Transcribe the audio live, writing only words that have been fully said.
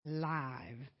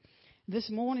live. This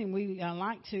morning, we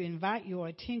like to invite your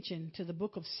attention to the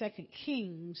book of Second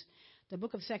Kings. The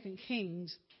book of Second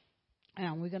Kings,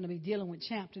 we're going to be dealing with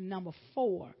chapter number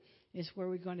 4 is where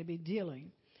we're going to be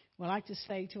dealing. We'd like to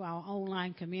say to our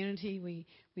online community,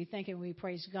 we thank and we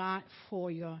praise God for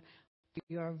your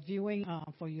viewing,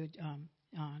 for your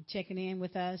checking in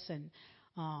with us and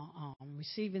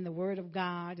receiving the Word of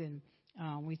God. And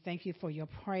we thank you for your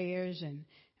prayers and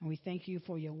we thank you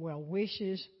for your well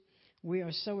wishes. We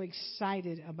are so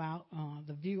excited about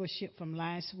the viewership from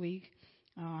last week.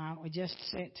 I just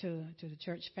said to the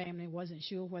church family, wasn't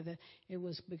sure whether it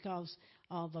was because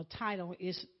the title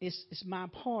is my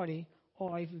party,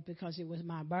 or if it because it was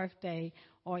my birthday,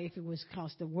 or if it was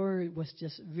because the word was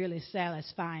just really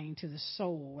satisfying to the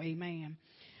soul. Amen.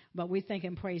 But we thank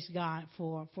and praise God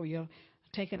for your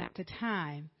taking out the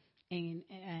time and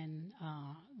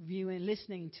viewing,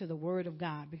 listening to the Word of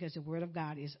God, because the Word of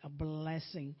God is a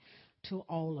blessing to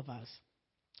all of us.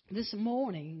 This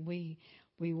morning, we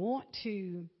want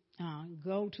to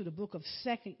go to the book of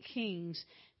Second Kings,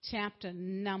 chapter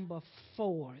number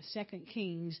 4. Second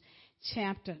Kings,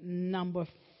 chapter number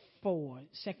 4.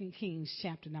 Second Kings,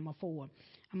 chapter number 4.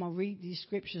 I'm going to read these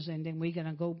scriptures, and then we're going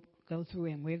to go through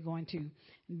and we're going to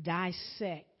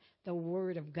dissect the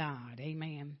Word of God.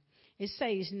 Amen. It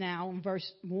says now in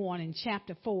verse 1 in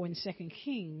chapter 4 in 2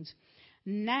 Kings,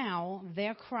 now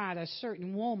there cried a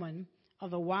certain woman of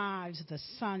the wives of the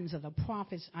sons of the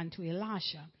prophets unto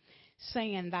Elisha,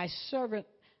 saying, Thy servant,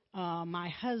 my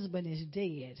husband, is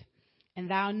dead, and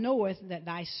thou knowest that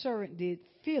thy servant did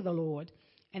fear the Lord,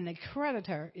 and the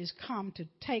creditor is come to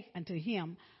take unto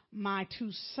him my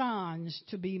 2 sons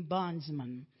to be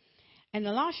bondsmen. And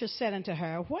Elisha said unto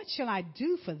her, What shall I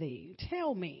do for thee?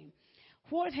 Tell me,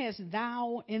 what hast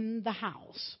thou in the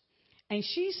house? And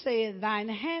she said, Thine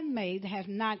handmaid hath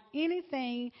not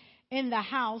anything in the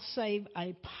house save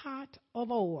a pot of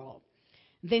oil.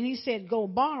 Then he said, Go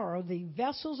borrow the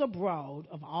vessels abroad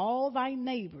of all thy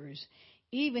neighbors,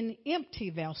 even empty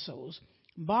vessels.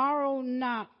 Borrow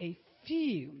not a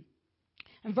few.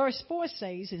 And verse 4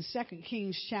 says in 2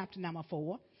 Kings chapter number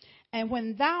 4, And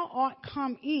when thou art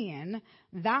come in,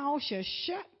 thou shalt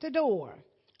shut the door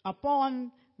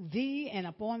upon thee and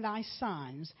upon thy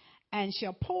sons, and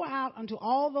shall pour out unto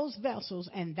all those vessels,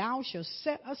 and thou shalt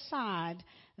set aside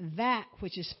that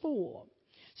which is full.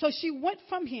 So she went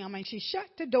from him, and she shut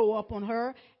the door upon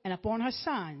her and upon her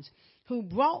sons, who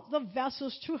brought the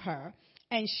vessels to her,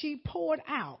 and she poured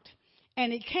out.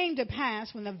 And it came to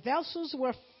pass, when the vessels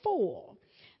were full,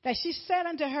 that she said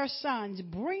unto her sons,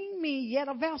 Bring me yet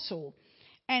a vessel.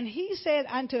 And he said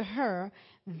unto her,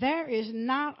 There is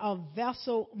not a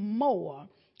vessel more.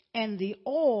 And the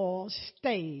oil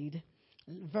stayed.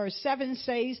 Verse 7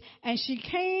 says, And she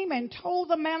came and told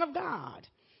the man of God.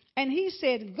 And he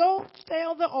said, Go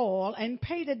sell the oil and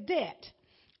pay the debt,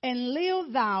 and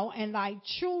live thou and thy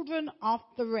children off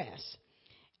the rest.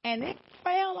 And it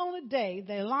fell on a day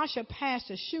that Elisha passed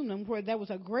to Shunem, where there was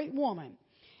a great woman.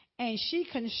 And she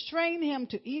constrained him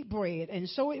to eat bread. And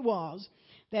so it was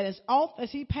that as oft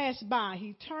as he passed by,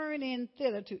 he turned in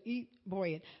thither to eat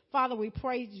bread. Father, we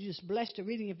pray you just bless the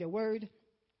reading of your word.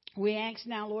 We ask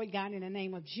now, Lord God, in the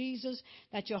name of Jesus,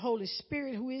 that your Holy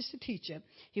Spirit, who is the teacher,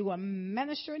 he will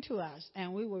minister unto us,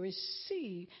 and we will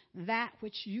receive that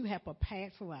which you have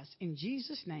prepared for us. In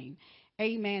Jesus' name,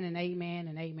 amen and amen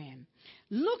and amen.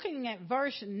 Looking at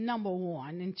verse number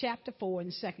 1 in chapter 4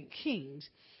 in 2 Kings,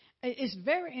 it's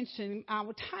very interesting.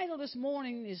 Our title this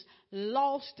morning is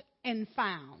Lost and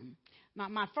Found.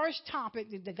 My first topic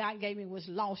that God gave me was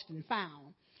Lost and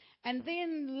Found. And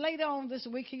then later on this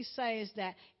week, he says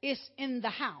that it's in the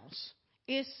house.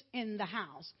 It's in the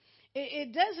house.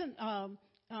 It doesn't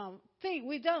think,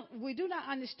 we do not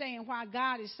understand why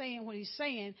God is saying what he's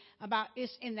saying about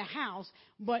it's in the house,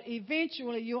 but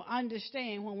eventually you'll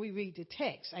understand when we read the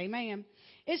text. Amen.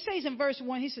 It says in verse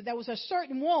 1, he said, There was a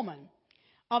certain woman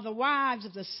of the wives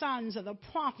of the sons of the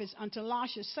prophets unto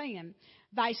Elisha, saying,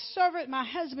 Thy servant, my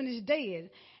husband, is dead,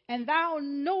 and thou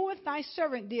knowest thy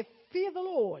servant did fear the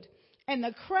Lord, and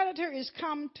the creditor is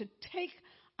come to take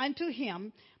unto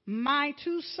him my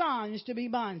 2 sons to be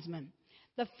bondsmen.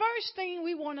 The first thing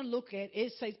we want to look at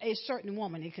is a certain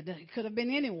woman. It could have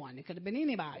been anyone. It could have been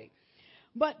anybody.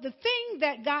 But the thing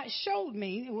that God showed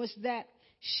me was that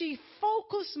she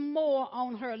focused more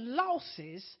on her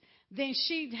losses than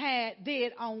she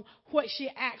did on what she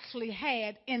actually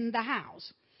had in the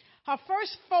house. Her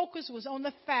first focus was on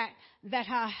the fact that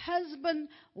her husband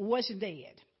was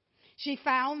dead. She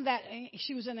found that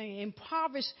she was in an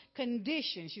impoverished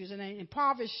condition. She was in an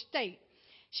impoverished state.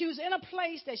 She was in a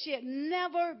place that she had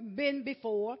never been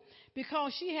before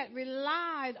because she had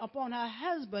relied upon her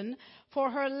husband for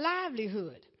her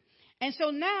livelihood. And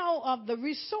so now of the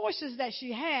resources that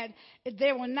she had,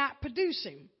 they were not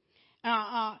producing.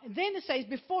 Then it says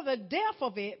before the death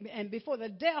of it and before the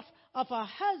death of her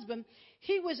husband,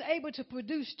 he was able to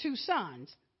produce 2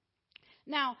 sons.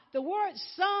 Now, the word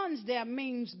sons there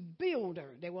means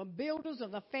builder. They were builders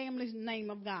of the family's name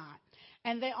of God.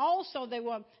 And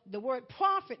the word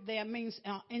prophet there means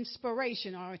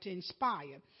inspiration or to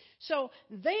inspire. So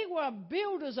they were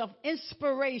builders of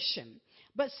inspiration.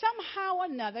 But somehow or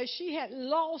another, she had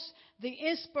lost the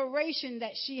inspiration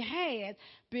that she had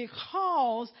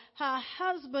because her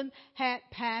husband had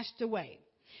passed away.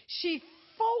 She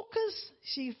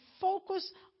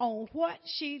focused on what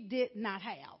she did not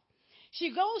have.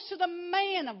 She goes to the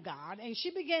man of God and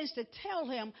she begins to tell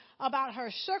him about her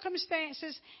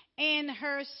circumstances and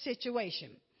her situation.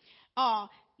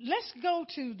 Let's go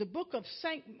to the book of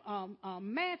St.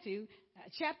 Matthew,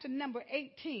 chapter number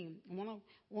 18.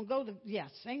 We'll go to,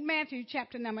 St. Matthew,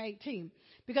 chapter number 18.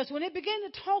 Because when it began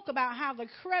to talk about how the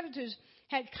creditors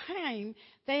had come,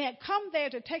 they had come there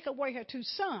to take away her 2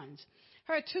 sons.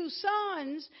 Her 2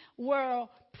 sons were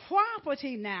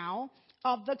property now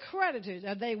of the creditors,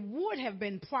 or they would have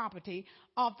been property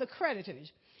of the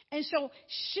creditors. And so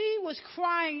she was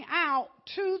crying out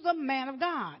to the man of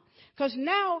God, because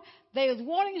now they was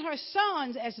wanting her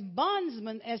sons as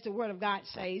bondsmen, as the word of God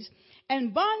says,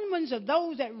 and bondmen are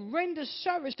those that render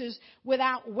services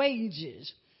without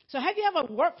wages. So have you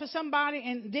ever worked for somebody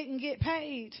and didn't get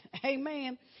paid?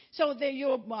 Amen. So they're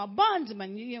your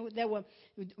bondsmen. They were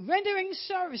rendering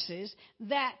services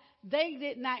that they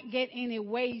did not get any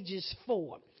wages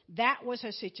for. That was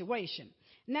her situation.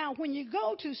 Now, when you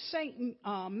go to St.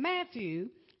 Matthew,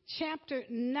 chapter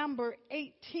number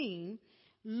 18,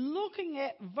 we'll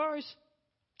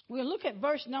look at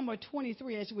verse number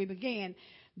 23 as we begin.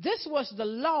 This was the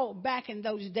law back in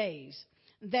those days,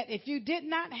 that if you did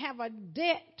not have a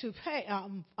debt to pay,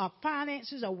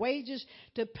 finances or wages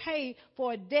to pay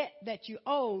for a debt that you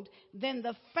owed, then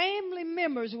the family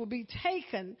members will be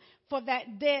taken for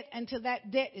that debt until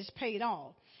that debt is paid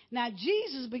off. Now,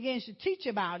 Jesus begins to teach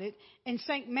about it in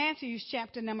St. Matthew's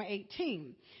chapter number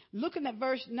 18, looking at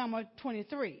verse number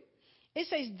 23. It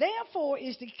says, therefore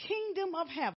is the kingdom of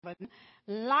heaven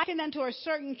likened unto a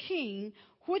certain king,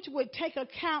 which would take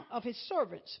account of his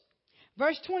servants.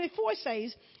 Verse 24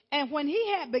 says, and when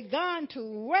he had begun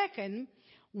to reckon,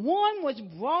 one was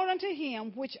brought unto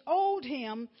him, which owed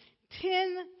him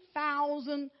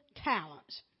 10,000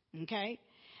 talents. Okay?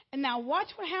 And now watch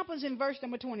what happens in verse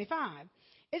number 25.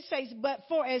 It says, but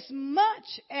for as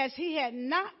much as he had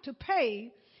not to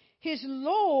pay, his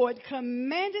Lord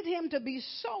commanded him to be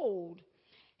sold,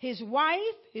 his wife,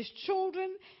 his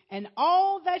children, and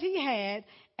all that he had,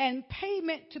 and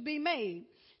payment to be made.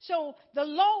 So the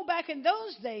law back in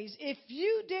those days, if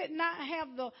you did not have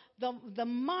the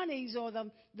monies or the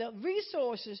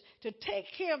resources to take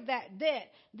care of that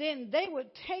debt, then they would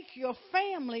take your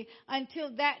family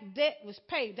until that debt was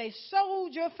paid. They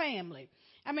sold your family.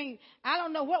 I mean, I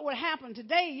don't know what would happen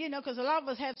today, because a lot of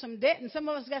us have some debt and some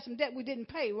of us got some debt we didn't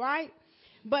pay, right?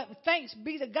 But thanks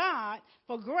be to God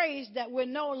for grace that we're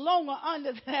no longer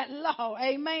under that law.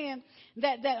 Amen.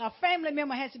 That a family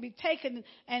member has to be taken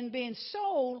and being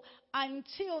sold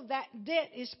until that debt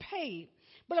is paid.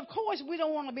 But of course, we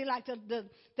don't want to be like the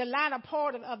latter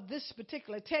part of this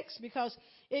particular text, because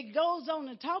it goes on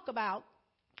to talk about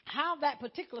how that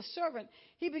particular servant,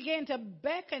 he began to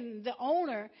beckon the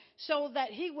owner so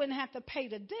that he wouldn't have to pay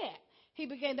the debt. He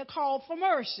began to call for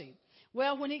mercy.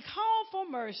 Well, when he called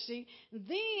for mercy,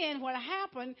 then what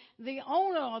happened, the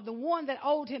owner or the one that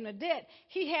owed him the debt,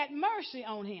 he had mercy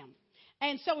on him.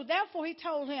 And so therefore he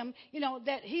told him,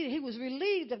 that he was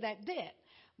relieved of that debt.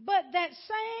 But that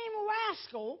same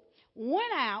rascal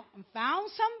went out and found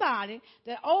somebody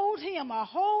that owed him a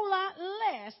whole lot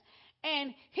less,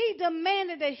 and he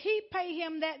demanded that he pay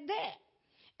him that debt.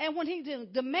 And when he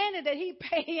demanded that he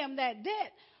pay him that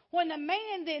debt, when the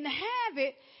man didn't have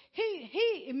it,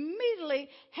 he immediately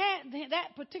had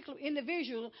that particular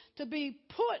individual to be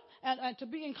put, to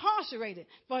be incarcerated,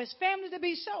 for his family to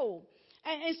be sold.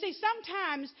 And see,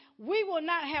 sometimes we will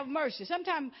not have mercy.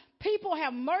 Sometimes people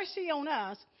have mercy on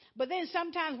us, but then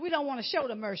sometimes we don't want to show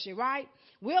the mercy, right?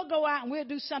 We'll go out and we'll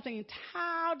do something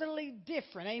entirely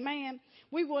different. Amen.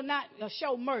 We will not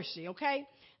show mercy, okay?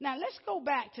 Now, let's go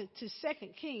back to 2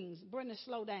 Kings. Brenda,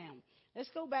 slow down. Let's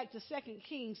go back to 2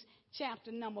 Kings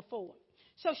chapter number 4.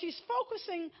 So she's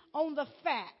focusing on the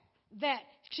fact that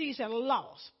she's at a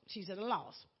loss. She's at a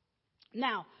loss.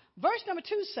 Now, verse number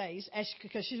 2 says,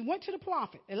 because she went to the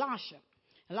prophet, Elisha.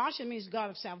 Elisha means God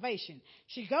of salvation.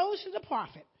 She goes to the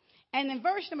prophet. And in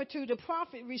verse number 2, the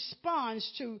prophet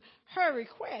responds to her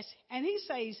request. And he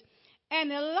says,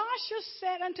 and Elisha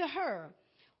said unto her,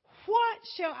 what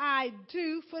shall I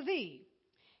do for thee?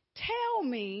 Tell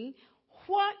me,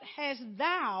 what hast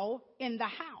thou in the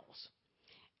house?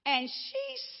 And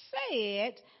she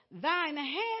said, thine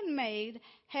handmaid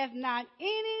hath not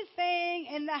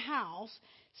anything in the house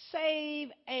save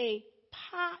a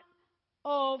pot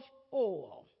of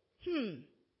oil. The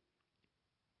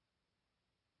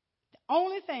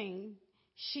only thing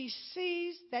she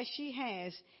sees that she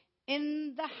has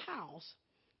in the house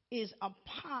is a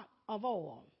pot of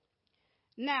oil.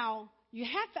 Now, you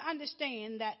have to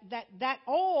understand that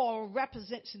oil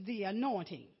represents the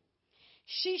anointing.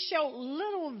 She showed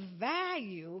little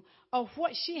value of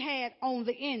what she had on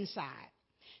the inside.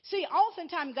 See,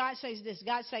 oftentimes God says this.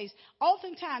 God says,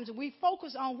 oftentimes we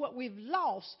focus on what we've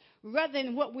lost rather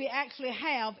than what we actually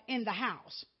have in the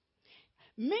house.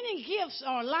 Many gifts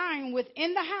are lying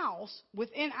within the house,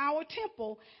 within our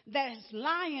temple, that is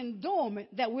lying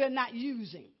dormant that we're not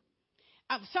using.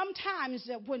 Sometimes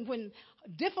when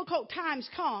difficult times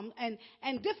come,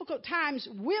 and difficult times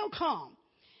will come,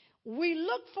 we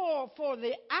look for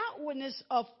the outwardness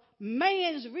of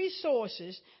man's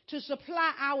resources to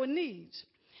supply our needs.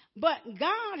 But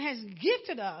God has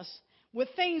gifted us with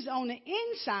things on the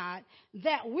inside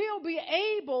that will be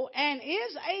able and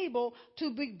is able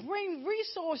to bring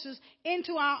resources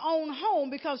into our own home,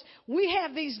 because we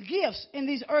have these gifts in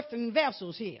these earthen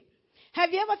vessels here.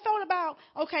 Have you ever thought about,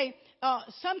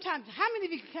 sometimes, how many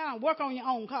of you can kind of work on your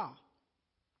own car?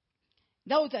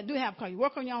 Those that do have a car, you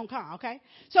work on your own car, okay?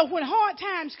 So when hard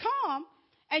times come,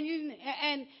 and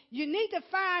you need to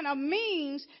find a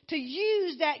means to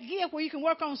use that gift where you can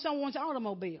work on someone's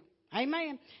automobile.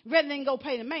 Amen. Rather than go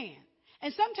pay the man.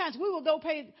 And sometimes we will go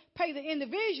pay the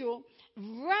individual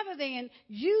rather than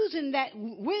using that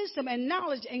wisdom and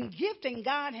knowledge and gifting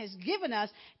God has given us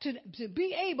to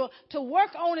be able to work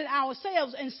on it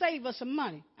ourselves and save us some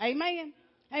money. Amen.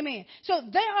 Amen. So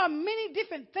there are many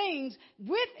different things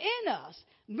within us,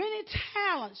 many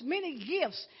talents, many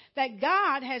gifts that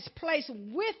God has placed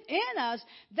within us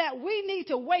that we need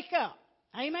to wake up.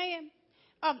 Amen.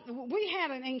 We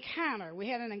had an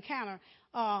encounter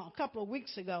a couple of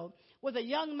weeks ago with a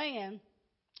young man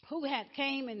who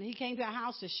came to our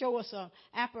house to show us an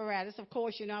apparatus. Of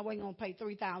course, I wasn't going to pay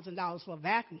 $3,000 for a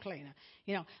vacuum cleaner.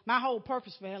 My whole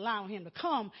purpose for allowing him to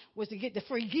come was to get the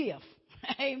free gift.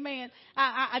 Amen.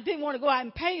 I didn't want to go out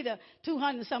and pay the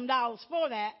 $200 some for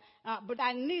that. But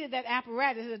I needed that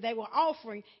apparatus that they were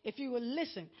offering if you would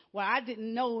listen. Well, I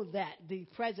didn't know that the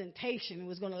presentation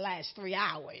was going to last 3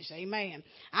 hours. Amen.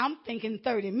 I'm thinking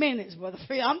 30 minutes, Brother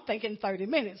Phil. I'm thinking 30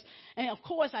 minutes. And, of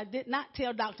course, I did not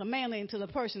tell Dr. Manley until the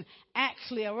person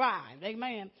actually arrived.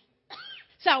 Amen.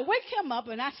 So I wake him up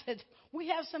and I said, we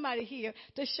have somebody here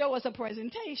to show us a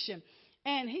presentation.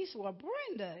 And he said, well,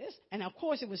 Brenda is. And, of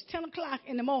course, it was 10 o'clock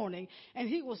in the morning, and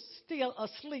he was still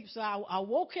asleep. So I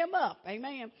woke him up.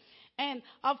 Amen. And,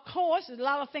 of course, a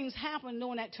lot of things happened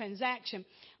during that transaction.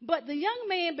 But the young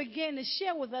man began to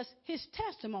share with us his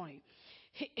testimony.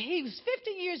 He was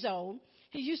 50 years old.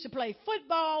 He used to play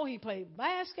football. He played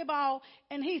basketball.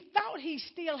 And he thought he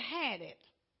still had it.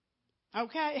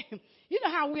 Okay? You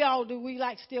know how we all do. We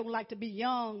still like to be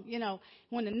young.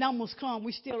 When the numbers come,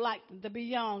 we still like to be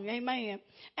young. Amen.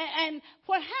 And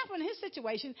what happened in his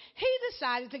situation, he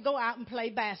decided to go out and play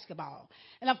basketball.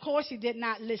 And, of course, he did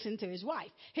not listen to his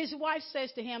wife. His wife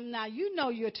says to him, now,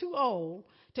 you're too old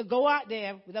to go out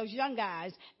there with those young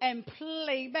guys and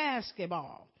play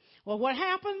basketball. Well, what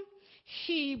happened?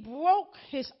 He broke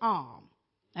his arm.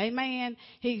 Amen.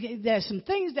 There's some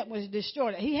things that was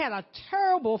destroyed. He had a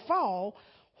terrible fall,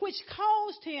 which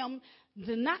caused him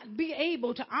to not be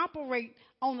able to operate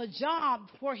on the job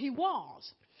where he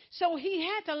was. So he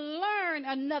had to learn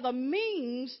another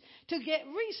means to get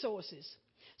resources.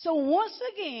 So once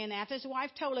again, after his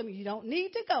wife told him, you don't need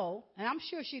to go, and I'm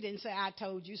sure she didn't say, I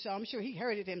told you, so I'm sure he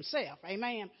heard it himself.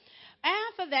 Amen.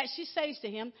 After that, she says to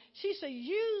him, she said,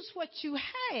 use what you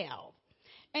have.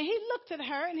 And he looked at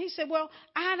her and he said, well,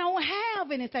 I don't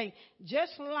have anything.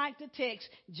 Just like the text,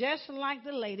 just like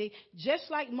the lady,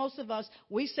 just like most of us,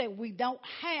 we say we don't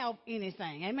have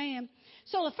anything. Amen.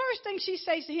 So the first thing she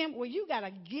says to him, well, you got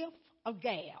a gift of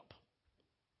gab.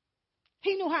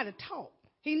 He knew how to talk.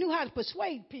 He knew how to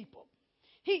persuade people.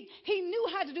 He knew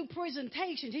how to do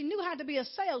presentations. He knew how to be a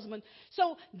salesman.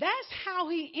 So that's how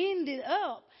he ended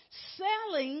up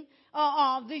selling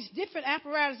these different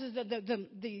apparatuses,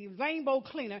 the rainbow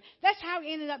cleaner. That's how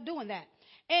he ended up doing that.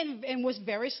 and was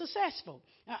very successful.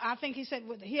 I think he said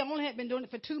he only had been doing it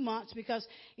for 2 months because,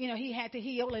 he had to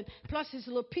heal. And plus his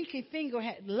little pinky finger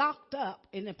had locked up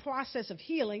in the process of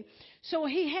healing. So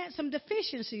he had some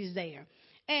deficiencies there.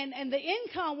 And the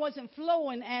income wasn't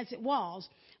flowing as it was.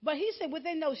 But he said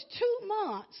within those 2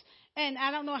 months, and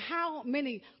I don't know how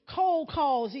many cold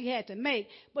calls he had to make,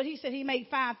 but he said he made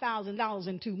 $5,000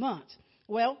 in 2 months.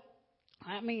 Well,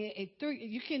 I mean,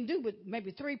 you can do with maybe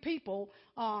 3 people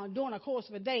during the course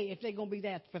of a day if they're going to be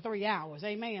there for 3 hours.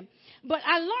 Amen. But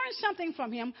I learned something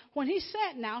from him when he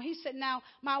said, now,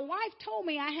 my wife told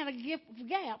me I had a gift of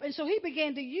gab. And so he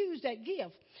began to use that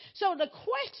gift. So the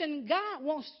question God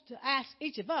wants to ask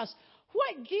each of us,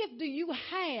 what gift do you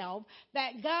have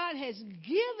that God has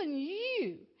given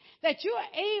you that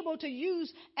you're able to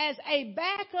use as a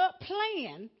backup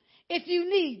plan if you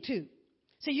need to?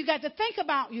 So you have to think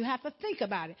about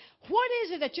it. What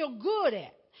is it that you're good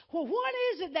at? Well, what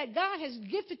is it that God has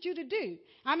gifted you to do?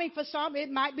 I mean, for some,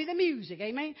 it might be the music.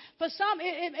 Amen. For some,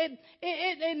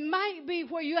 it might be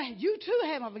where you too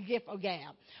have a gift of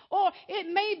gab. Or it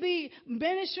may be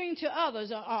ministering to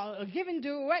others or giving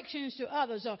directions to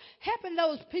others or helping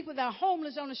those people that are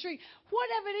homeless on the street.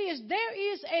 Whatever it is,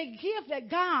 there is a gift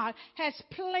that God has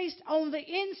placed on the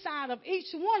inside of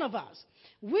each one of us.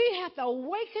 We have to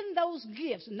awaken those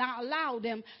gifts, not allow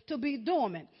them to be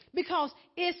dormant, because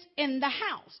it's in the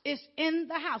house. It's in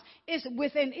the house. It's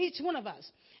within each one of us.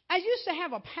 I used to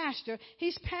have a pastor.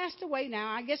 He's passed away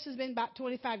now. I guess it's been about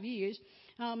 25 years,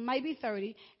 maybe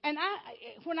 30. And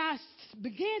when I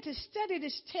began to study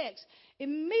this text,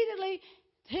 immediately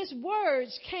his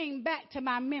words came back to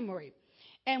my memory.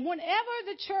 And whenever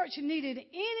the church needed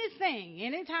anything,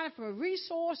 any kind of a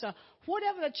resource or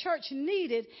whatever the church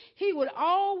needed, he would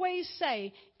always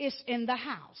say, it's in the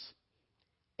house.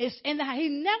 It's in the house. He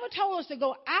never told us to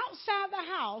go outside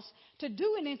the house to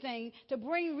do anything, to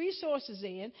bring resources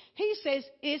in. He says,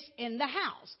 it's in the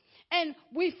house. And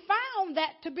we found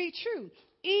that to be true.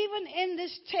 Even in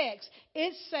this text,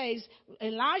 it says,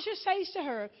 Elijah says to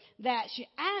her that she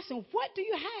asked him, what do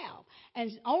you have? And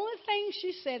the only thing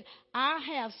she said, I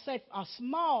have such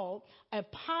a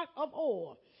pot of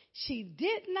oil. She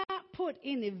did not put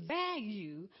any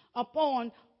value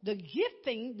upon the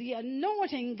gifting, the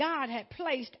anointing God had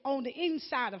placed on the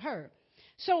inside of her.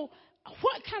 So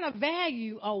what kind of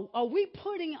value are we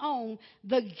putting on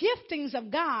the giftings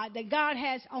of God that God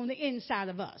has on the inside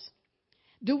of us?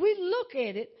 Do we look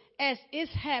at it as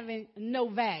it's having no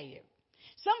value?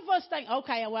 Some of us think,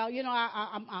 okay, well,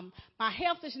 my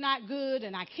health is not good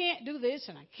and I can't do this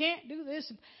and I can't do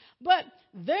this. But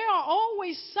there are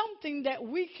always something that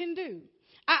we can do.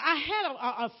 I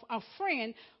had a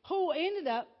friend who ended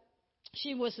up,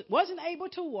 she wasn't able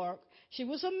to work. She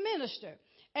was a minister.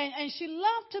 And she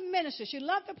loved to minister. She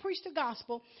loved to preach the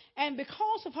gospel. And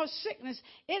because of her sickness,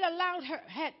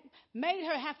 it made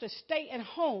her have to stay at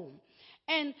home.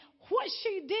 And what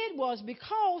she did was,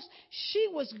 because she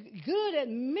was good at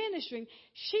ministering,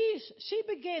 she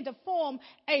began to form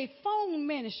a phone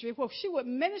ministry where she would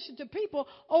minister to people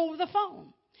over the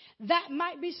phone. That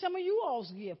might be some of you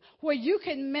all's gift, where you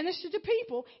can minister to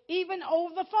people even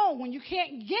over the phone. When you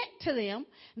can't get to them,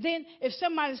 then if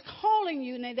somebody's calling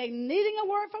you and they're needing a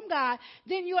word from God,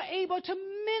 then you're able to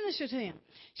minister to them.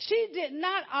 She did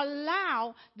not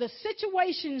allow the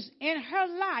situations in her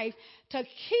life to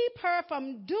keep her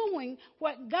from doing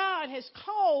what God has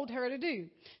called her to do.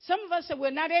 Some of us say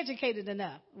we're not educated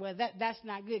enough. Well, that's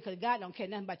not good, because God don't care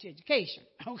nothing about your education.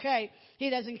 Okay? He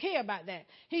doesn't care about that.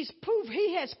 He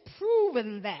has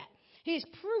proven that. He's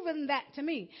proven that to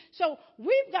me. So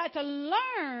we've got to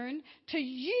learn to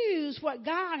use what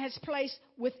God has placed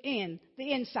within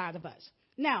the inside of us.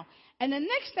 Now, and the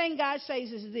next thing God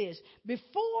says is this.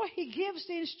 Before he gives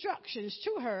the instructions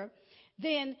to her,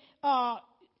 then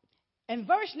in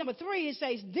verse number 3, it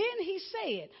says, then he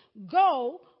said,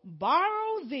 go,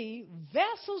 borrow thee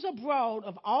vessels abroad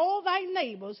of all thy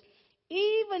neighbors,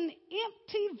 even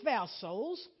empty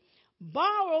vessels,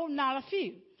 borrow not a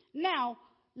few. Now,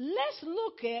 let's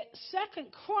look at 2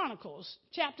 Chronicles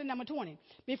chapter number 20.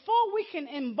 Before we can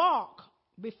embark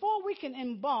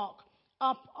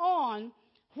upon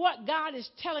what God is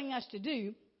telling us to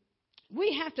do,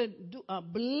 we have to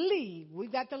believe.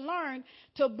 We've got to learn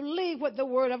to believe what the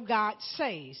Word of God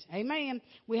says. Amen.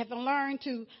 We have to learn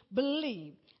to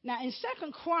believe. Now, in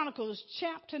 2 Chronicles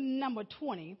chapter number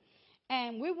 20,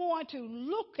 and we want to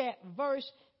look at verse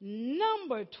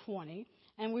number 20,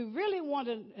 and we really want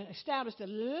to establish the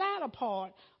latter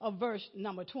part of verse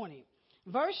number 20.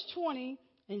 Verse 20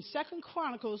 in 2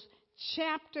 Chronicles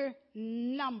chapter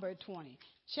number 20.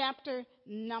 Chapter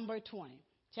number 20.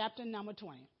 Chapter number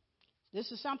 20.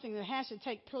 This is something that has to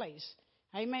take place.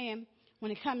 Amen.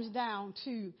 When it comes down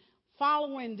to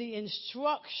following the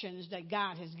instructions that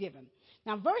God has given.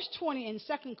 Now, verse 20 in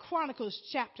 2 Chronicles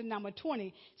chapter number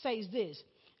 20 says this.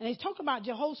 And they talk about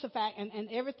Jehoshaphat and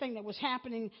everything that was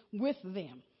happening with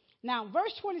them. Now,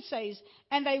 verse 20 says,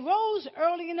 and they rose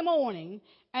early in the morning,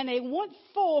 and they went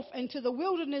forth into the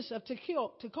wilderness of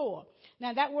Tekoa.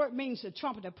 Now, that word means the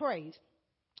trumpet of praise.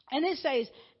 And it says,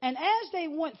 and as they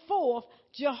went forth,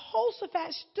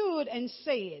 Jehoshaphat stood and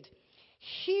said,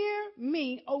 hear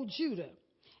me, O Judah,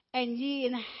 and ye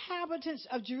inhabitants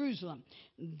of Jerusalem.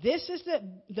 This is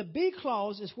the B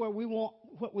clause is where we want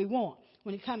what we want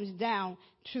when it comes down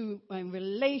to in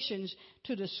relations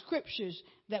to the scriptures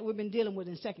that we've been dealing with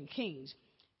in 2 Kings.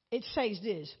 It says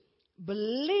this,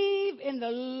 believe in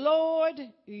the Lord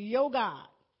your God.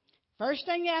 First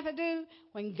thing you have to do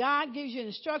when God gives you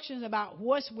instructions about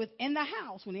what's within the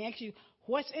house, when he asks you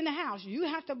what's in the house, you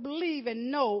have to believe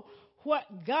and know what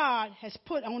God has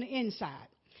put on the inside.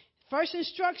 First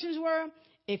instructions were,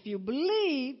 if you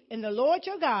believe in the Lord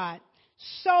your God,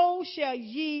 so shall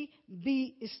ye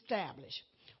be established.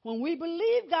 When we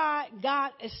believe God,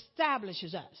 God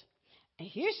establishes us. And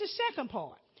here's the second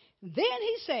part. Then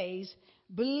he says,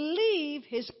 believe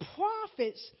his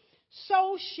prophets,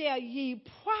 so shall ye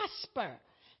prosper.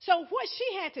 So what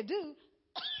she had to do,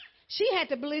 she had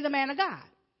to believe the man of God.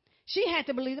 She had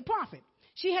to believe the prophet.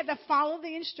 She had to follow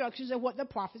the instructions of what the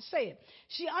prophet said.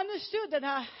 She understood that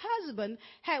her husband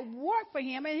had worked for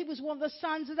him and he was one of the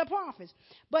sons of the prophets.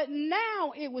 But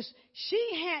now she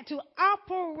had to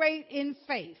operate in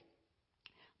faith.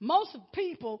 Most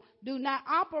people do not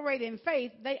operate in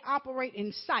faith. They operate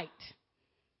in sight.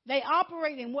 They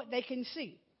operate in what they can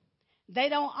see. They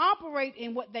don't operate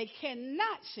in what they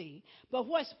cannot see. But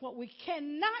what we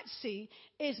cannot see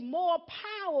is more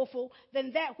powerful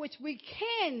than that which we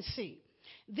can see.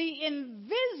 The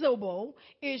invisible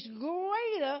is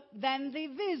greater than the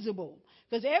visible.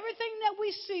 Because everything that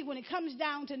we see when it comes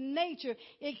down to nature,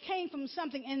 it came from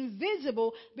something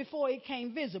invisible before it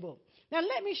came visible. Now,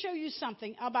 let me show you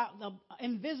something about the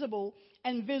invisible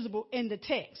and visible in the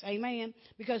text. Amen?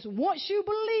 Because once you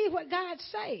believe what God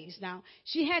says, now,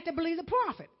 she had to believe the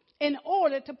prophet in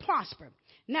order to prosper.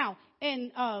 Now,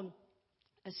 in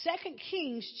 2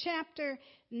 Kings chapter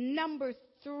number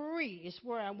 3 is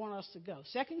where I want us to go.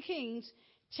 2 Kings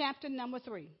chapter number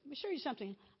 3. Let me show you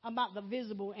something about the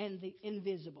visible and the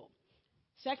invisible.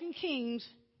 2 Kings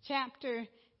chapter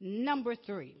number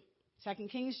 3. 2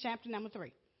 Kings chapter number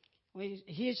 3.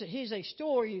 Here's a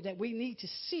story that we need to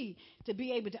see to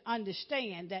be able to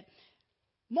understand that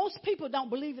most people don't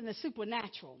believe in the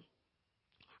supernatural.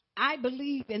 I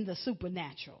believe in the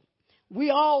supernatural. We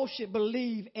all should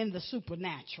believe in the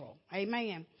supernatural.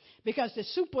 Amen. Because the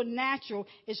supernatural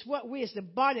is what we as the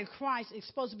body of Christ is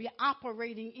supposed to be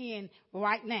operating in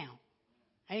right now.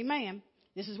 Amen.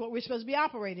 This is what we're supposed to be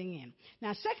operating in.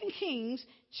 Now, 2 Kings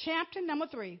chapter number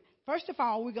 3. First of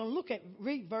all, we're going to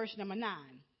read verse number 9.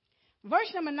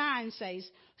 Verse number 9 says,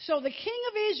 so the king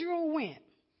of Israel went,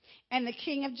 and the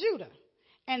king of Judah,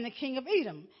 and the king of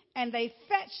Edom, and they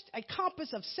fetched a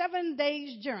compass of 7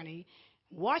 days' journey.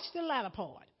 Watch the latter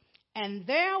part. And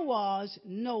there was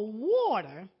no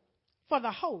water for the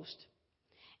host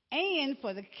and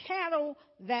for the cattle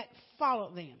that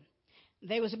followed them.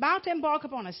 They was about to embark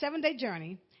upon a 7-day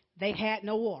journey. They had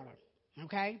no water.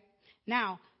 Okay?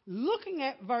 Now, looking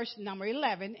at verse number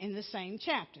 11 in the same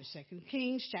chapter, 2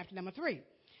 Kings chapter number 3.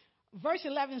 Verse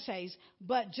 11 says,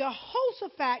 but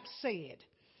Jehoshaphat said,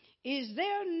 is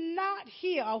there not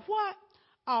here a what?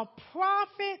 A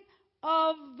prophet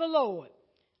of the Lord.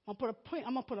 I'm going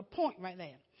to put a point right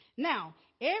there. Now,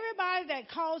 everybody that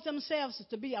calls themselves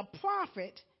to be a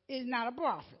prophet is not a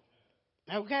prophet.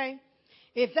 Okay?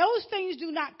 If those things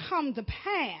do not come to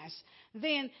pass,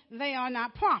 then they are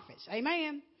not prophets.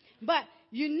 Amen? But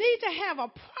you need to have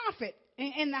a prophet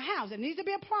in the house. There needs to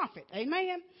be a prophet.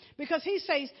 Amen? Because he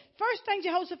says, first thing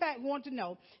Jehoshaphat wanted to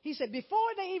know, he said, before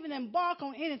they even embark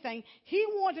on anything, he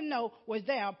wanted to know, was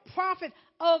there a prophet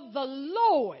of the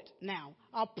Lord? Now,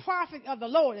 a prophet of the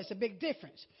Lord, that's a big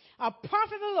difference. A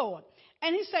prophet of the Lord.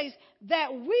 And he says,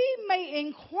 that we may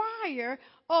inquire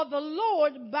of the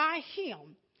Lord by him.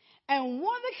 And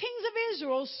one of the kings of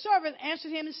Israel's servants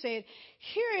answered him and said,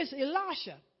 here is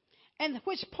Elisha, and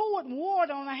which poured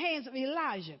water on the hands of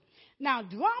Elijah. Now,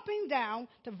 dropping down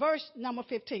to verse number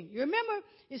 15. You remember,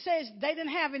 it says they didn't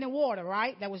have any water,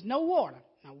 right? There was no water.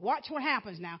 Now, watch what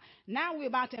happens now. Now we're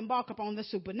about to embark upon the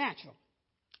supernatural.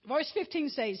 Verse 15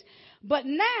 says, but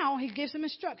now he gives them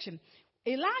instruction.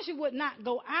 Elijah would not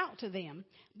go out to them,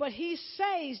 but he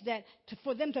says that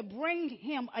for them to bring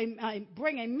him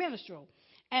bring a minstrel.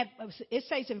 And it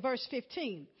says in verse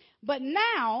 15, but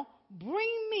now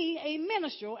bring me a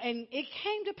minstrel. And it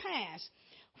came to pass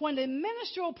when the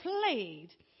minstrel played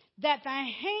that the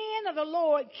hand of the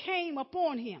Lord came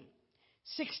upon him.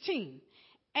 16.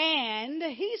 And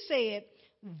he said,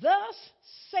 thus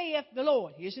saith the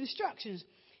Lord. Here's instructions.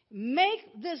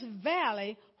 Make this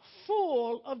valley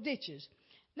full of ditches.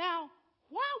 Now,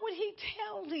 why would he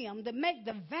tell them to make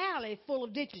the valley full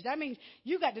of ditches? That means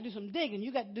you got to do some digging.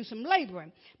 You got to do some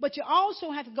laboring. But you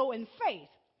also have to go in faith.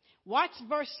 Watch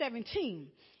verse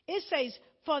 17. It says,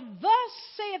 for thus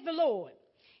saith the Lord,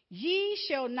 ye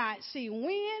shall not see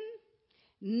wind,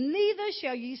 neither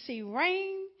shall ye see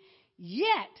rain,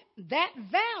 yet that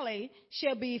valley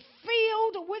shall be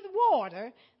filled with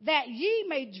water, that ye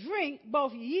may drink,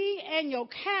 both ye and your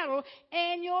cattle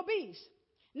and your beasts.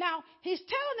 Now, he's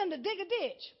telling them to dig a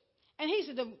ditch. And he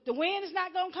said the wind is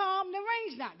not going to come, the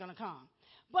rain's not going to come.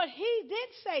 But he did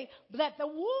say that the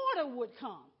water would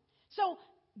come. So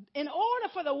in order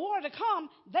for the water to come,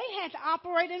 they had to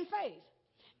operate in faith.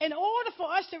 In order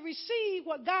for us to receive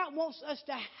what God wants us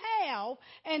to have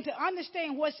and to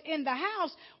understand what's in the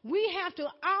house, we have to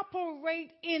operate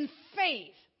in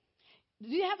faith. Do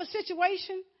you have a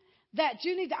situation that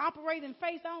you need to operate in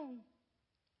faith on?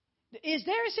 Is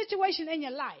there a situation in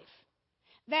your life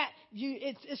that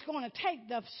it's going to take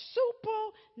the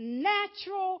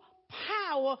supernatural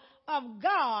power of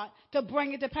God to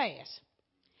bring it to pass?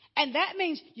 And that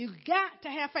means you got to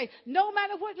have faith, no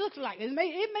matter what it looks like. It may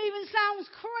even sound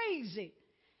crazy.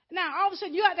 Now, all of a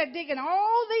sudden, you're out there digging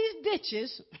all these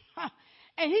ditches,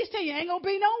 and he's telling you, ain't going to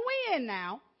be no wind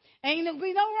now. Ain't going to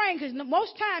be no rain, because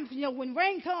most times, when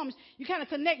rain comes, you kind of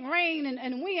connect rain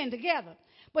and wind together.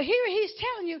 But here he's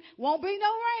telling you, won't be no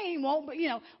rain, won't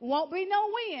be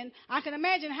no wind. I can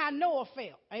imagine how Noah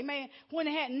felt, amen, when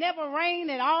it had never rained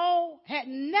at all,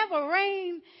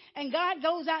 and God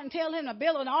goes out and tells him to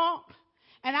build an ark.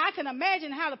 And I can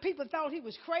imagine how the people thought he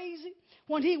was crazy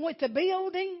when he went to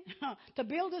build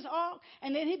this ark.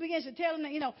 And then he begins to tell them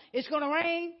that, it's going to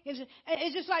rain.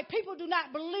 It's just like people do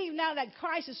not believe now that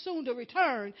Christ is soon to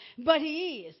return, but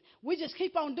he is. We just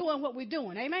keep on doing what we're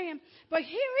doing. Amen. But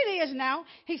here it is now.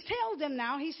 He tells them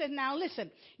now, he said, now listen,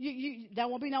 there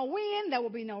will be no wind, there will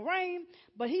be no rain.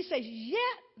 But he says,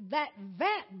 yet that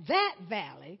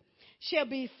valley shall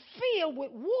be filled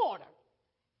with water.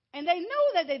 And they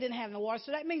knew that they didn't have no water,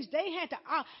 so that means they had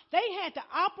to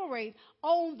operate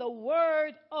on the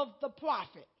word of the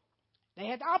prophet. They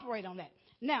had to operate on that.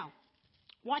 Now,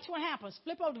 watch what happens.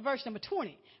 Flip over to verse number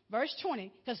 20. Verse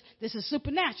 20, because this is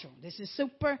supernatural. This is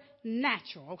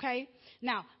supernatural, okay?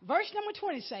 Now, verse number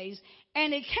 20 says,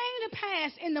 and it came to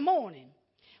pass in the morning,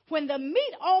 when the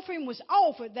meat offering was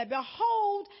offered, that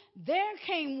behold, there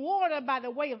came water by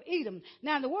the way of Edom.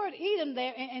 Now, the word Edom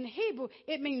there in Hebrew,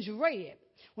 it means red.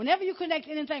 Whenever you connect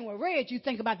anything with red, you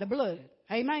think about the blood.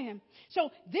 Amen. So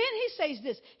then he says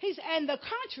this. And the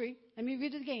country, let me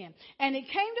read it again. And it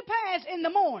came to pass in the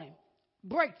morning,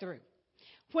 breakthrough,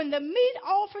 when the meat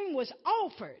offering was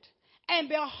offered, and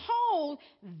behold,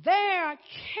 there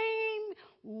came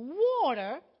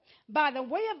water by the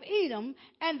way of Edom,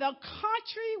 and the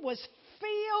country was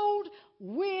filled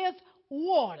with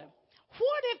water.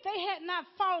 What if they had not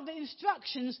followed the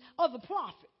instructions of the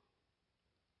prophet?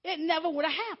 It never would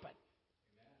have happened.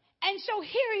 And so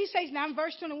here he says, now in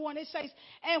verse 21, it says,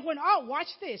 and watch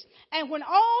this, and when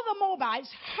all the Moabites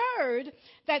heard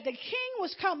that the king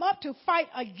was come up to fight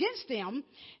against them,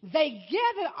 they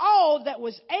gathered all that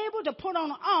was able to put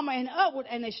on armor and upward,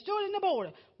 and they stood in the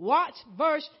border. Watch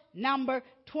verse number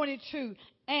 22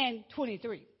 and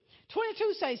 23.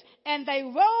 22 says, and they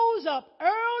rose up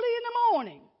early in the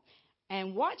morning,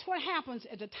 and watch what happens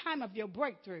at the time of your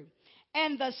breakthrough.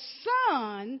 And the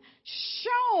sun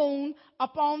shone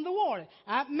upon the water.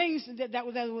 That means that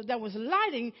was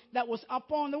lighting that was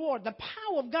upon the water. The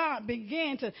power of God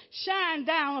began to shine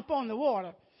down upon the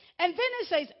water. And then it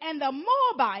says, and the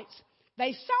Moabites,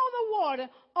 they saw the water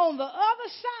on the other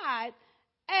side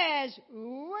as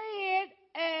red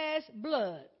as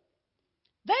blood.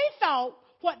 They thought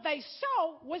what they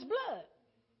saw was blood.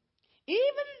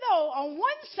 Even though on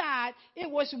one side it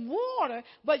was water,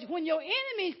 but when your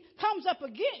enemy comes up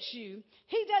against you,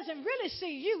 he doesn't really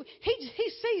see you.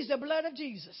 He sees the blood of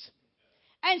Jesus.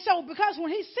 And so because when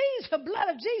he sees the blood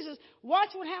of Jesus, watch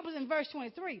what happens in verse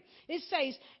 23. It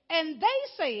says, and they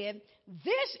said,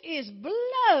 this is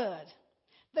blood.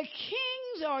 The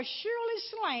kings are surely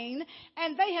slain,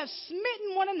 and they have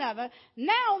smitten one another.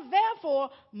 Now, therefore,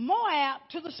 Moab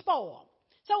to the spoil.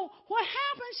 So what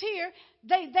happens here,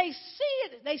 they see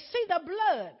it, they see the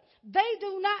blood. they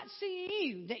do not see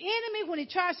you. The enemy, when he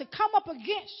tries to come up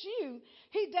against you,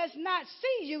 he does not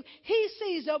see you. He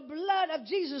sees the blood of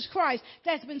Jesus Christ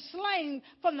that's been slain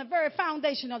from the very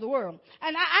foundation of the world.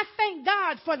 And I thank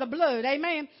God for the blood.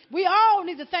 Amen. We all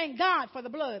need to thank God for the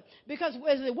blood, because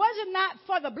if it wasn't not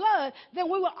for the blood, then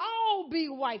we would all be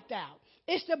wiped out.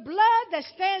 It's the blood that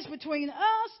stands between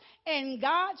us and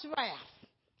God's wrath.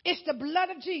 It's the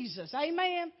blood of Jesus.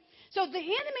 Amen. So the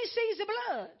enemy sees the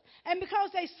blood. And because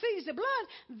they see the blood,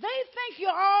 they think you're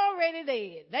already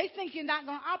dead. They think you're not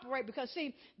going to operate because,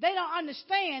 see, they don't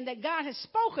understand that God has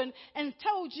spoken and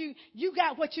told you you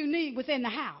got what you need within the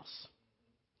house.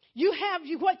 You have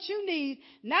what you need,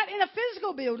 not in a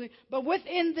physical building, but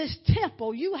within this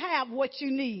temple. You have what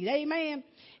you need. Amen.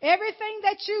 Everything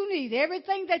that you need,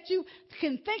 everything that you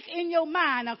can think in your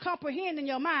mind or comprehend in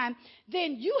your mind,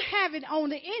 then you have it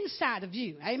on the inside of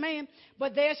you. Amen.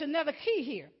 But there's another key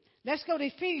here. Let's go to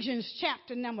Ephesians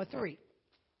chapter number 3.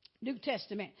 New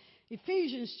Testament.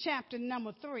 Ephesians chapter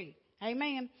number 3.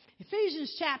 Amen.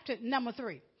 Ephesians chapter number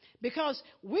 3. Because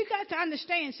we got to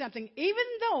understand something. Even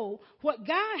though what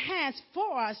God has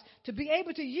for us to be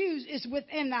able to use is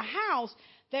within the house,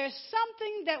 there's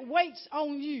something that waits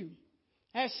on you.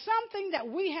 There's something that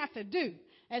we have to do.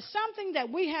 There's something that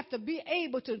we have to be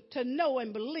able to know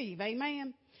and believe.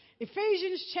 Amen.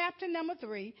 Ephesians chapter number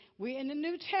 3. We're in the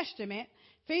New Testament.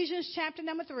 Ephesians chapter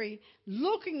number 3,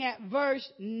 looking at verse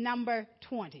number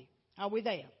 20. Are we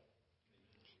there?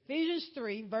 Ephesians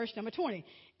 3, verse number 20.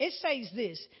 It says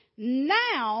this: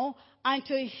 now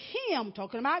unto him,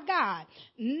 talking about God,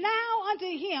 now unto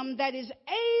him that is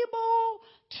able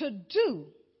to do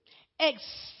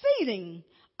exceeding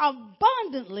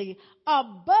abundantly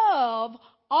above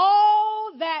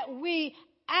all that we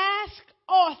ask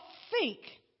or think.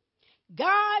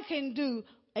 God can do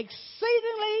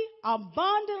exceedingly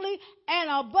abundantly and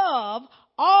above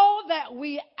all that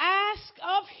we ask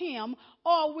of him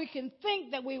or we can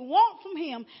think that we want from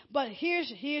him. But here's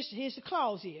the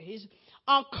clause here. Here's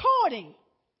according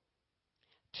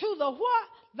to the what?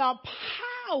 The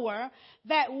power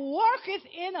that worketh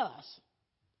in us.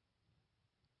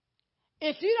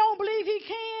 If you don't believe he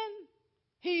can,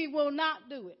 he will not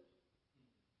do it.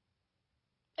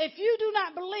 If you do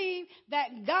not believe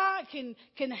that God can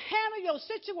handle your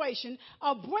situation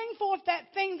or bring forth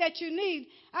that thing that you need,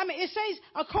 it says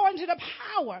according to the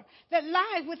power that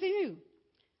lies within you.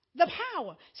 The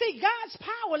power. See, God's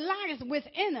power lies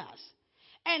within us.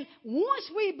 And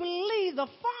once we believe the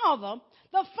Father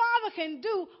can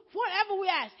do whatever we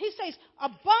ask. He says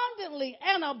abundantly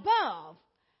and above,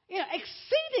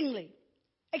 exceedingly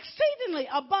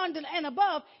abundant and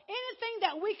above anything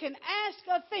that we can ask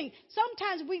or think.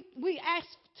 Sometimes we ask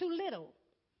too little.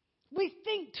 We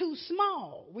think too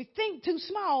small. We think too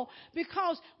small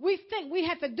because we think we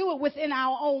have to do it within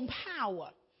our own power.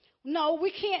 No,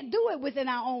 we can't do it within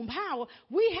our own power.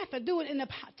 We have to do it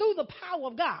through the power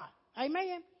of God.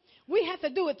 Amen. We have to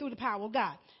do it through the power of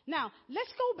God. Now,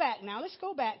 let's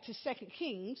go back to 2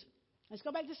 Kings. Let's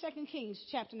go back to 2 Kings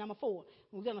chapter number 4.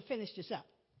 We're going to finish this up.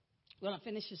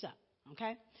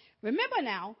 Okay? Remember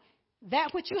now,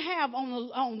 that what you have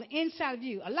on the inside of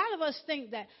you, a lot of us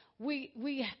think that we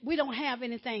don't have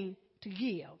anything to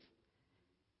give.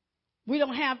 We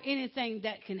don't have anything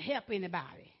that can help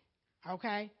anybody.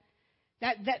 Okay?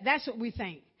 That's what we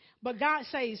think. But God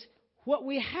says what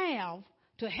we have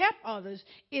to help others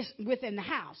is within the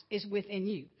house, is within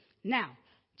you. Now,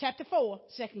 chapter 4,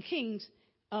 2 Kings,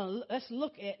 let's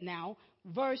look at now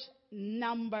verse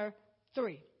number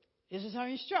 3. This is her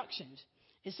instructions.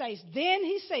 It says, then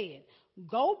he said,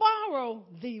 go borrow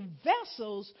the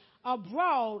vessels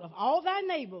abroad of all thy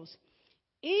neighbors,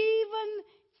 even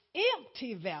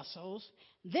empty vessels.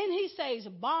 Then he says,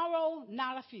 borrow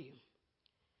not a few.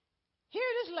 Here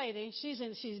this lady, she's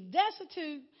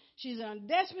destitute, she's in a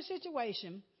desperate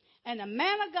situation, and the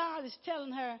man of God is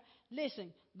telling her,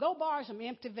 listen, go borrow some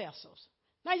empty vessels.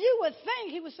 Now, you would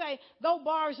think he would say, go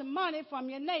borrow some money from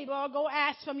your neighbor or go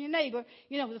ask from your neighbor,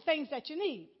 the things that you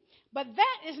need. But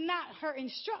that is not her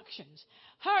instructions.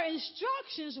 Her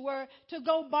instructions were to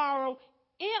go borrow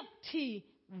empty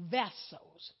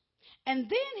vessels. And then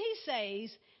he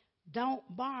says, don't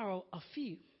borrow a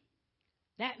few.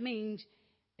 That means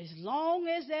as long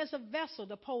as there's a vessel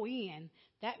to pour in,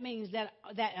 that means that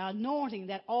anointing,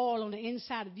 that oil on the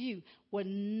inside of you will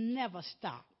never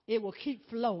stop. It will keep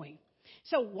flowing.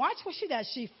 So watch what she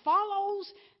does. She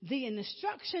follows the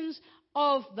instructions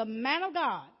of the man of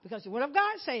God, because the word of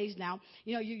God says now,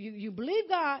 you believe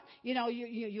God,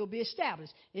 you'll be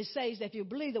established. It says that if you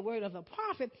believe the word of the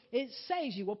prophet, it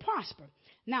says you will prosper.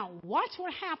 Now, watch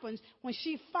what happens when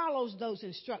she follows those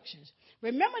instructions.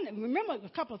 Remember a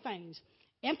couple of things.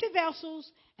 Empty vessels,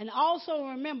 and also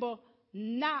remember,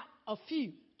 not a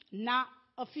few. Not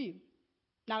a few.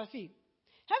 Not a few.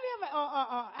 Have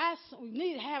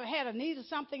you ever had a need of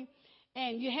something,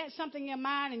 and you had something in your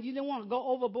mind, and you didn't want to go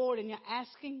overboard in your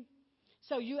asking?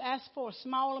 So you asked for a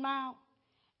small amount,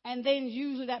 and then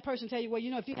usually that person tell you, well,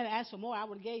 if you had asked for more, I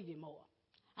would have gave you more.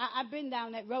 I've been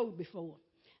down that road before.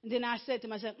 And then I said to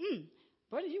myself,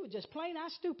 brother, you were just plain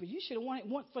out stupid. You should have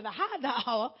went for the high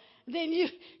dollar. Then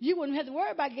you wouldn't have to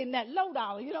worry about getting that low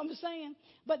dollar. You know what I'm saying?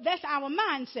 But that's our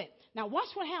mindset. Now, watch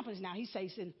what happens now. He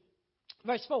says in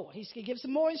verse 4, he gives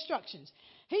some more instructions.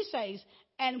 He says,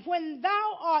 and when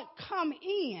thou art come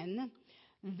in,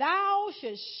 thou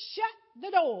shalt shut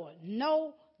the door.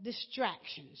 No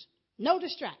distractions. No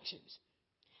distractions.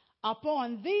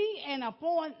 Upon thee and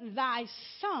upon thy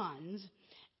sons,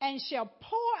 and shall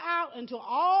pour out into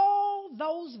all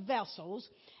those vessels,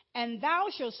 and thou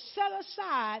shalt set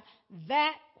aside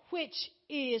that which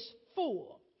is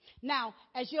full. Now,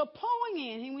 as you're pouring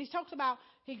in, and when he talks about,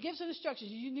 he gives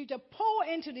instructions, you need to pour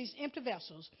into these empty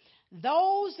vessels.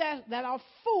 Those that are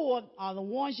full are the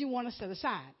ones you want to set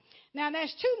aside. Now,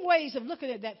 there's two ways of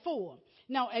looking at that full.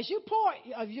 Now, as you pour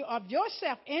of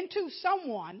yourself into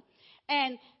someone,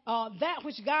 and that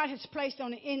which God has placed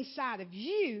on the inside of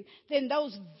you, then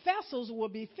those vessels will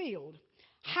be filled.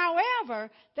 However,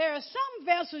 there are some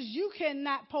vessels you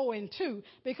cannot pour into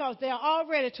because they're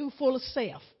already too full of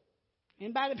self.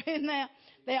 Anybody been there?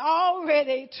 They're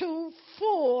already too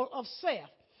full of self.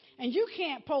 And you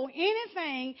can't pour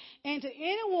anything into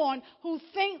anyone who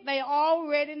think they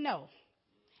already know.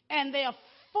 And they're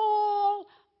full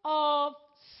of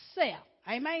self.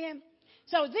 Amen?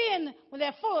 So then, when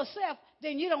they're full of self,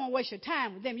 then you don't want to waste your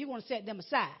time with them. You want to set them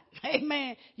aside.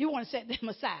 Amen? You want to set them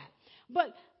aside.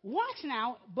 But watch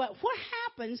now. But what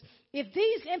happens if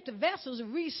these empty vessels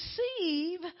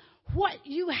receive what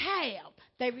you have?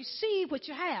 They receive what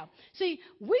you have. See,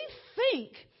 we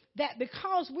think that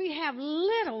because we have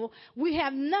little, we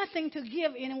have nothing to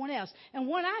give anyone else. And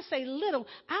when I say little,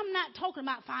 I'm not talking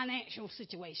about financial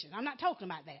situation. I'm not talking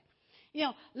about that.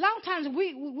 A lot of times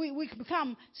we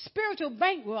become spiritual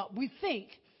bankrupt, we think.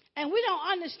 And we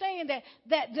don't understand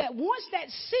that once that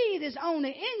seed is on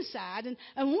the inside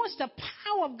and once the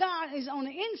power of God is on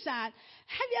the inside,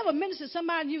 have you ever ministered to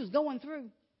somebody you was going through?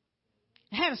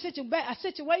 Had a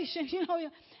situation,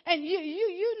 and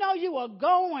you know you were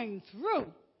going through.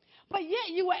 But yet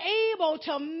you were able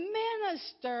to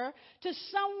minister to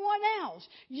someone else.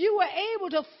 You were able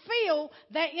to fill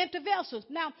that empty vessels.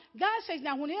 Now, God says,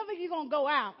 now, whenever you're going to go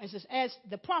out, as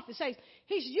the prophet says,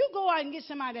 you go out and get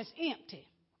somebody that's empty.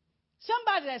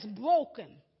 Somebody that's broken.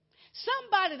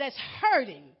 Somebody that's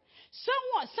hurting.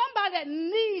 Somebody that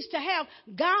needs to have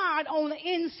God on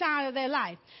the inside of their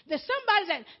life. There's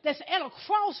somebody that's at a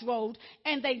crossroad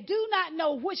and they do not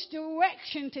know which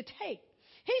direction to take.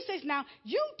 He says, now,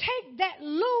 you take that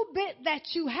little bit that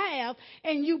you have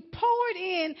and you pour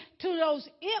it into those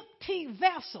empty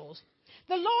vessels.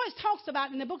 The Lord talks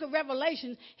about in the book of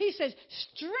Revelation, he says,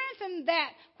 strengthen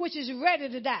that which is ready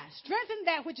to die. Strengthen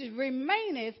that which is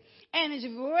remaineth and is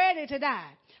ready to die.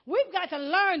 We've got to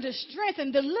learn to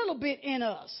strengthen the little bit in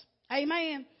us.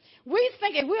 Amen. We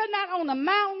think if we're not on the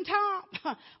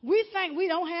mountaintop, we think we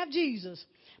don't have Jesus.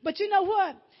 But you know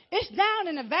what? It's down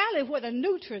in the valley where the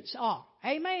nutrients are.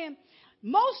 Amen.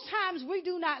 Most times we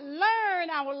do not learn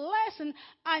our lesson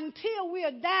until we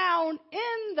are down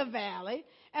in the valley,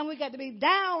 and we got to be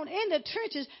down in the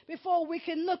trenches before we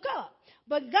can look up.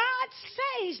 But God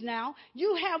says now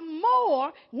you have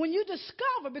more when you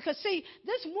discover, because see,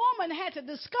 this woman had to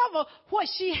discover what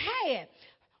she had.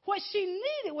 What she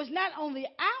needed was not on the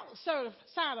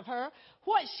outside of her.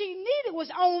 What she needed was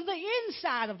on the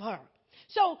inside of her.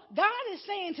 So God is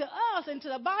saying to us and to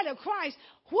the body of Christ,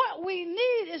 what we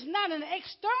need is not an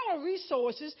external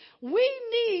resources. We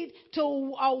need to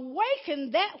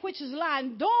awaken that which is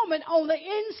lying dormant on the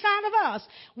inside of us.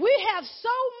 We have so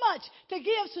much to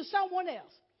give to someone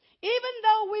else, even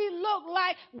though we look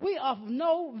like we are of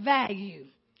no value.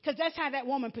 Because that's how that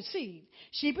woman perceived.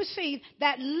 She perceived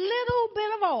that little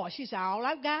bit of oil. She said, all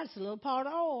I've got is a little part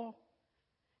of oil.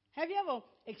 Have you ever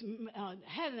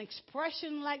had an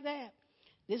expression like that?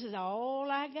 This is all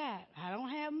I got. I don't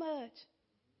have much.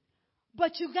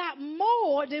 But you got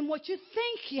more than what you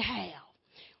think you have.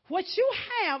 What you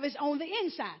have is on the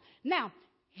inside. Now,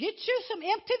 get you some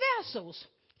empty vessels.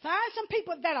 Find some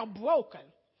people that are broken.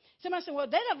 Somebody said, well,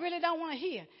 they really don't want to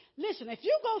hear. Listen, if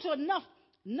you go to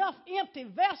enough empty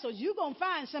vessels, you're going to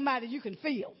find somebody you can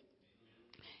fill.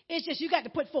 It's just you got to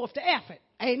put forth the effort.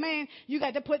 Amen. You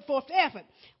got to put forth the effort.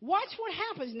 Watch what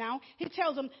happens now. He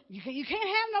tells them you can't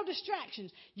have no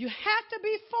distractions. You have to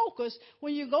be focused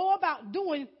when you go about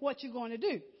doing what you're going to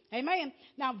do. Amen.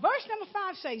 Now, verse number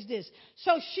 5 says this.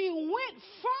 So she went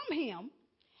from him,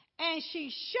 and she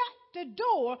shut the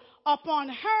door upon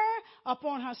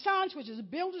her sons, which is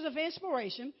builders of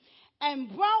inspiration, and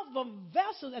brought the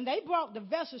vessels, and they brought the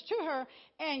vessels to her,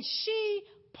 and she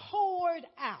poured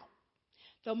out.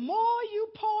 The more you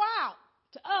pour out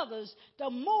to others, the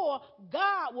more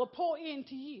God will pour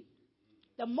into you.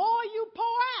 The more you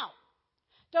pour out,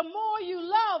 the more you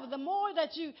love, the more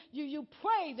that you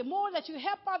pray, the more that you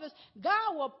help others,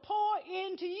 God will pour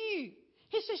into you.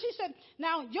 She said,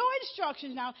 now your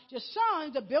instructions, now your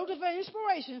sons, the builders of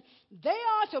inspiration, they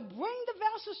are to bring the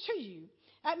vessels to you.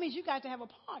 That means you got to have a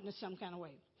partner some kind of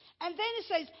way. And then it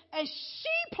says, and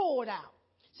she poured out.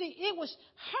 See, it was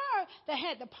her that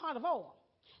had the pot of oil.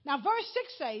 Now, verse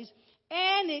 6 says,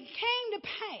 and it came to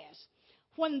pass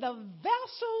when the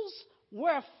vessels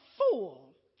were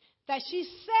full that she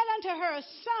said unto her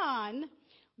son,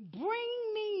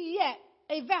 bring me yet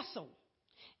a vessel.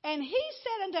 And he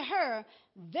said unto her,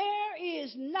 there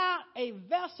is not a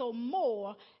vessel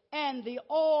more, and the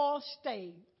oil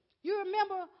stayed. You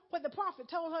remember what the prophet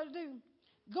told her to do?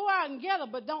 Go out and gather,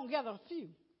 but don't gather a few.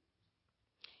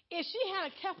 If she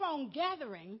had kept on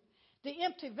gathering the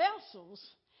empty vessels,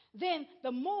 then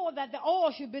the more that the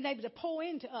oil she'd been able to pour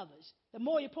into others, the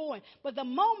more you pour in. But the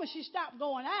moment she stopped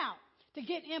going out to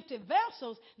get empty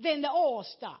vessels, then the oil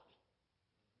stopped.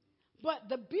 But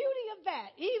the beauty of that,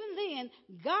 even then,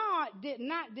 God did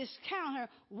not discount her.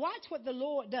 Watch what the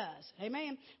Lord does.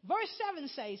 Amen. Verse 7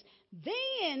 says,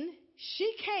 then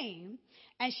she came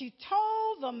and she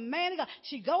told the man of God.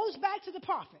 She goes back to the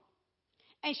prophet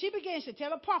and she begins to tell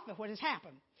the prophet what has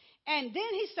happened. And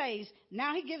then he says,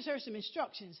 now he gives her some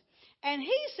instructions. And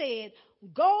he said,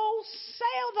 go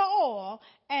sell the oil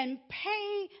and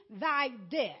pay thy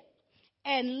debt,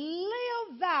 and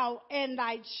live thou and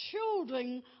thy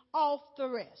children off the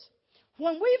rest.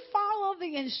 When we follow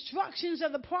the instructions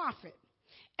of the prophet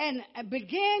and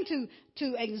begin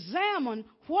to examine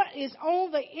what is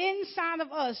on the inside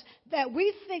of us that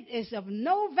we think is of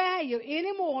no value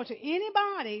anymore to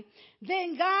anybody,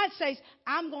 then God says,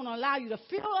 I'm going to allow you to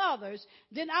fill others.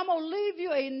 Then I'm going to leave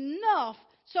you enough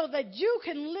so that you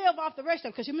can live off the rest of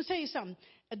it. Because let me tell you something.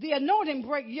 The anointing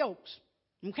breaks yokes.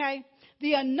 Okay?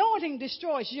 The anointing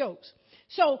destroys yokes.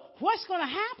 So what's going to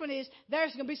happen is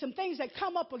there's going to be some things that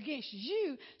come up against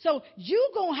you. So you're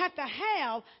going to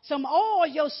have some oil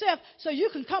yourself so you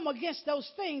can come against those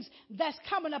things that's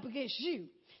coming up against you.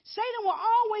 Satan will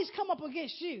always come up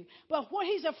against you. But what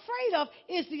he's afraid of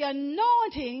is the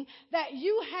anointing that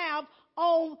you have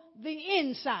on the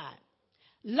inside.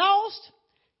 Lost,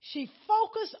 she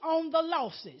focused on the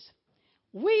losses.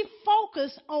 We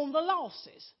focus on the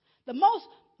losses. The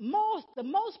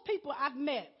most people I've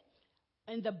met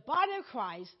in the body of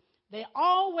Christ, they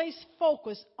always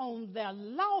focus on their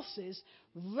losses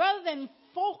rather than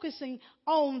focusing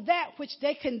on that which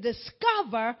they can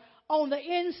discover on the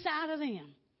inside of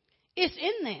them. It's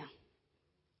in there.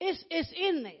 It's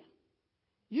in there.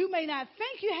 You may not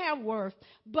think you have worth,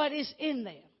 but it's in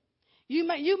there. You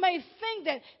may think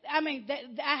that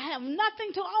I have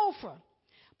nothing to offer.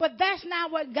 But that's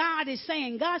not what God is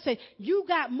saying. God said, you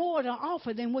got more to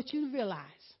offer than what you realize.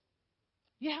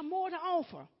 You have more to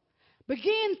offer.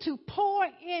 Begin to pour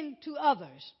into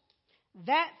others.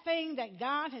 That thing that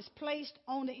God has placed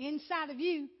on the inside of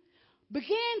you,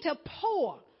 begin to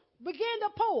pour. Begin to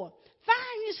pour.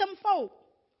 Find you some folk.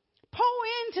 Pour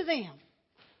into them.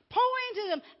 Pour into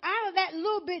them out of that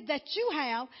little bit that you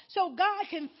have so God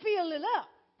can fill it up.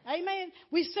 Amen.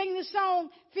 We sing the song,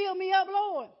 fill me up,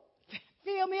 Lord.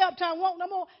 Fill me up till I want no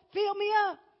more. Fill me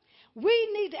up. We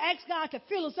need to ask God to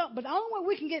fill us up. But the only way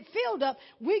we can get filled up,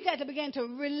 we got to begin to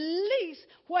release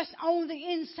what's on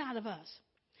the inside of us.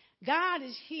 God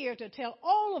is here to tell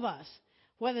all of us,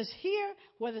 whether it's here,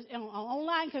 whether it's in an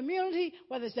online community,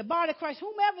 whether it's the body of Christ,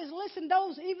 whomever is listening,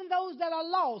 even those that are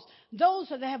lost, those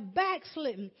that have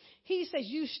backslidden, he says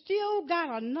you still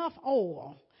got enough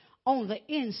oil on the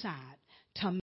inside to